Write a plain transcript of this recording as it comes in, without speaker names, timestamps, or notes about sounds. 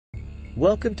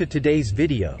Welcome to today's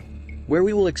video, where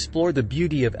we will explore the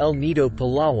beauty of El Nido,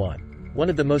 Palawan, one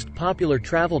of the most popular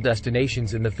travel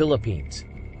destinations in the Philippines.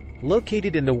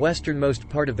 Located in the westernmost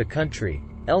part of the country,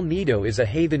 El Nido is a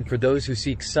haven for those who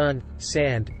seek sun,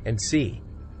 sand, and sea.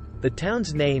 The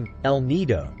town's name, El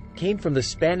Nido, came from the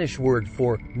Spanish word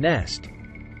for nest,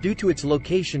 due to its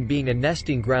location being a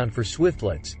nesting ground for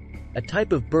swiftlets, a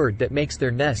type of bird that makes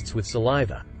their nests with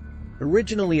saliva.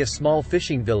 Originally a small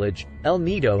fishing village, El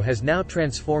Nido has now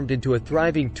transformed into a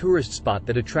thriving tourist spot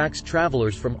that attracts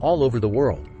travelers from all over the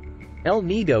world. El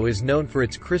Nido is known for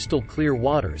its crystal-clear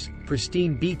waters,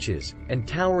 pristine beaches, and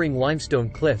towering limestone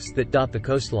cliffs that dot the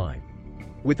coastline.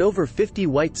 With over 50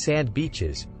 white sand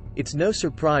beaches, it's no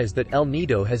surprise that El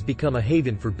Nido has become a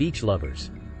haven for beach lovers.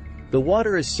 The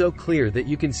water is so clear that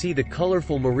you can see the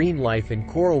colorful marine life and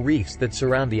coral reefs that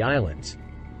surround the islands.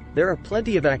 There are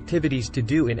plenty of activities to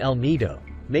do in El Nido,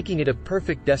 making it a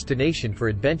perfect destination for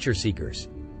adventure seekers.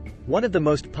 One of the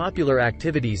most popular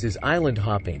activities is island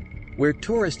hopping, where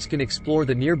tourists can explore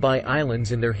the nearby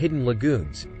islands and their hidden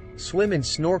lagoons, swim and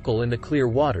snorkel in the clear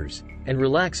waters, and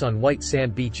relax on white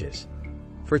sand beaches.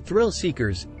 For thrill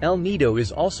seekers, El Nido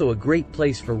is also a great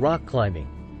place for rock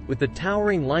climbing, with the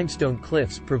towering limestone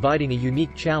cliffs providing a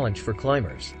unique challenge for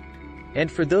climbers. And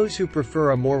for those who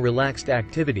prefer a more relaxed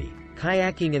activity,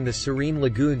 kayaking in the serene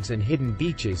lagoons and hidden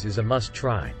beaches is a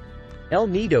must-try. El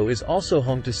Nido is also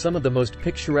home to some of the most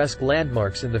picturesque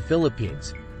landmarks in the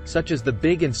Philippines, such as the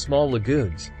Big and Small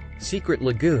Lagoons, Secret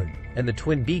Lagoon, and the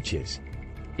Twin Beaches.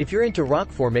 If you're into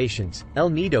rock formations, El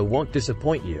Nido won't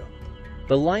disappoint you.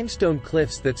 The limestone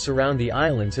cliffs that surround the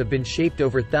islands have been shaped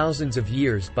over thousands of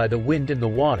years by the wind and the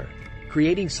water,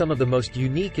 creating some of the most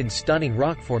unique and stunning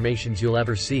rock formations you'll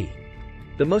ever see.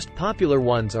 The most popular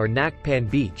ones are Nakpan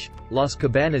Beach, Las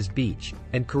Cabanas Beach,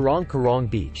 and Karong Karong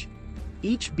Beach.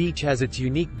 Each beach has its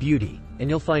unique beauty, and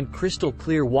you'll find crystal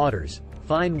clear waters,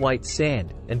 fine white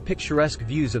sand, and picturesque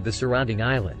views of the surrounding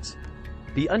islands.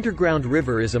 The underground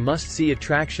river is a must-see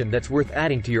attraction that's worth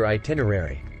adding to your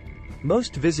itinerary.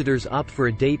 Most visitors opt for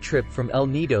a day trip from El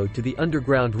Nido to the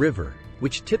underground river,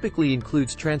 which typically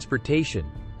includes transportation,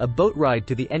 a boat ride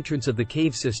to the entrance of the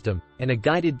cave system, and a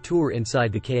guided tour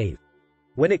inside the cave.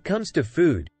 When it comes to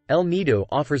food, El Nido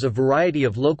offers a variety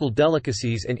of local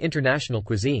delicacies and international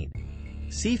cuisine.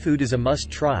 Seafood is a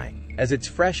must-try, as it's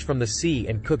fresh from the sea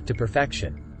and cooked to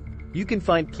perfection. You can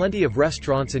find plenty of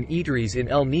restaurants and eateries in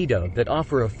El Nido that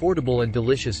offer affordable and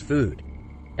delicious food.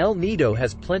 El Nido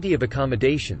has plenty of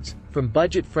accommodations, from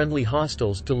budget-friendly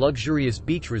hostels to luxurious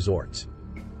beach resorts.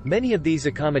 Many of these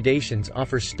accommodations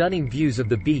offer stunning views of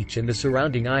the beach and the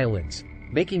surrounding islands,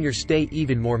 making your stay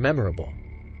even more memorable.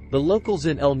 The locals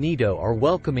in El Nido are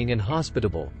welcoming and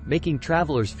hospitable, making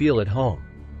travelers feel at home.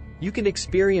 You can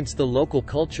experience the local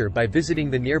culture by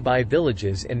visiting the nearby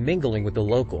villages and mingling with the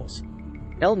locals.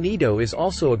 El Nido is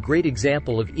also a great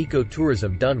example of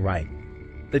ecotourism done right.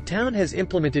 The town has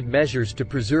implemented measures to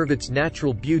preserve its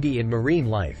natural beauty and marine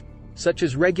life, such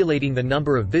as regulating the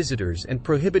number of visitors and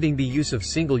prohibiting the use of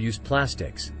single-use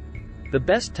plastics. The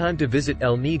best time to visit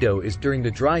El Nido is during the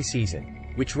dry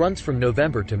season, which runs from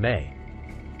November to May.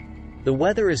 The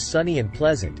weather is sunny and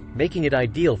pleasant, making it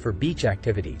ideal for beach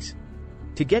activities.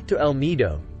 To get to El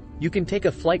Nido, you can take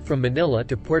a flight from Manila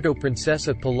to Puerto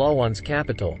Princesa, Palawan's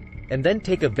capital, and then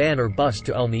take a van or bus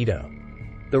to El Nido.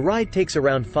 The ride takes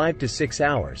around 5 to 6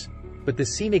 hours, but the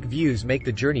scenic views make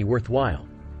the journey worthwhile.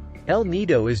 El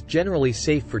Nido is generally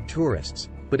safe for tourists,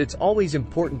 but it's always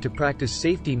important to practice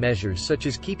safety measures such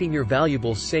as keeping your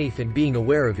valuables safe and being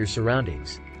aware of your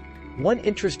surroundings. One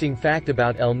interesting fact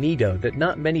about El Nido that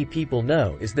not many people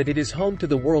know is that it is home to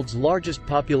the world's largest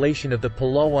population of the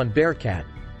Palawan bearcat,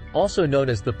 also known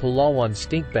as the Palawan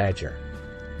stink badger.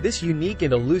 This unique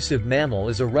and elusive mammal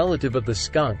is a relative of the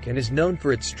skunk and is known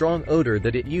for its strong odor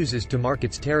that it uses to mark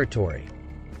its territory.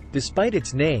 Despite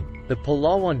its name, the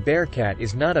Palawan bearcat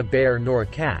is not a bear nor a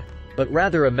cat, but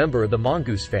rather a member of the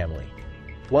mongoose family.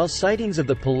 While sightings of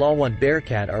the Palawan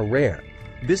bearcat are rare,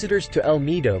 visitors to El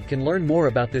Nido can learn more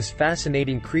about this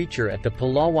fascinating creature at the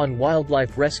Palawan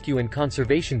Wildlife Rescue and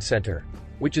Conservation Center,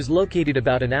 which is located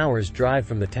about an hour's drive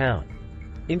from the town.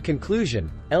 In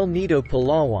conclusion, El Nido,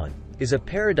 Palawan is a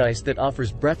paradise that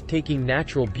offers breathtaking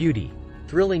natural beauty,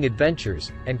 thrilling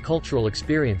adventures, and cultural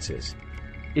experiences.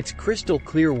 Its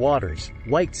crystal-clear waters,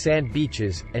 white sand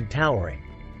beaches, and towering.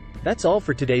 That's all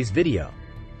for today's video.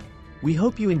 We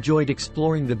hope you enjoyed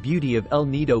exploring the beauty of El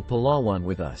Nido, Palawan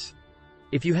with us.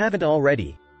 If you haven't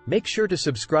already, make sure to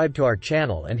subscribe to our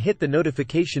channel and hit the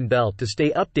notification bell to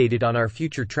stay updated on our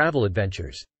future travel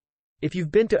adventures. If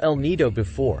you've been to El Nido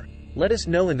before, let us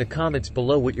know in the comments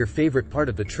below what your favorite part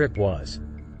of the trip was.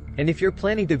 And if you're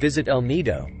planning to visit El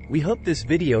Nido, we hope this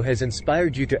video has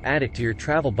inspired you to add it to your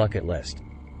travel bucket list.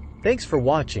 Thanks for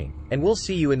watching, and we'll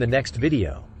see you in the next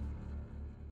video.